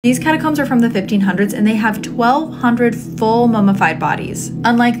These catacombs are from the 1500s and they have 1,200 full mummified bodies,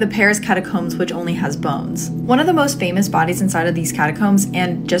 unlike the Paris catacombs, which only has bones. One of the most famous bodies inside of these catacombs,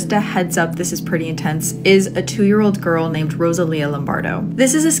 and just a heads up, this is pretty intense, is a 2-year-old girl named Rosalia Lombardo.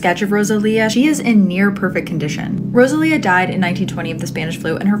 This is a sketch of Rosalia. She is in near perfect condition. Rosalia died in 1920 of the Spanish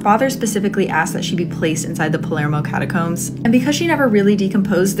flu, and her father specifically asked that she be placed inside the Palermo catacombs. And because she never really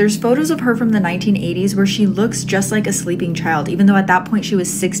decomposed, there's photos of her from the 1980s where she looks just like a sleeping child, even though at that point she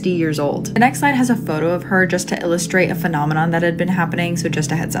was 60 years old. The next slide has a photo of her just to illustrate a phenomenon that had been happening, so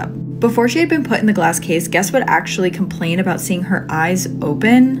just a heads up. Before she had been put in the glass case, guests would actually complain about seeing her eyes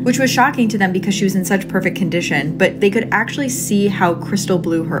open, which was shocking to them because she was in such perfect condition, but they could actually see how crystal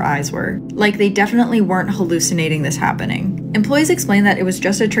blue her eyes were. Like, they definitely weren't hallucinating this happening. Employees explained that it was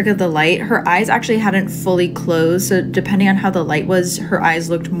just a trick of the light. Her eyes actually hadn't fully closed, so depending on how the light was, her eyes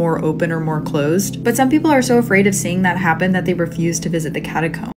looked more open or more closed. But some people are so afraid of seeing that happen that they refuse to visit the catacomb.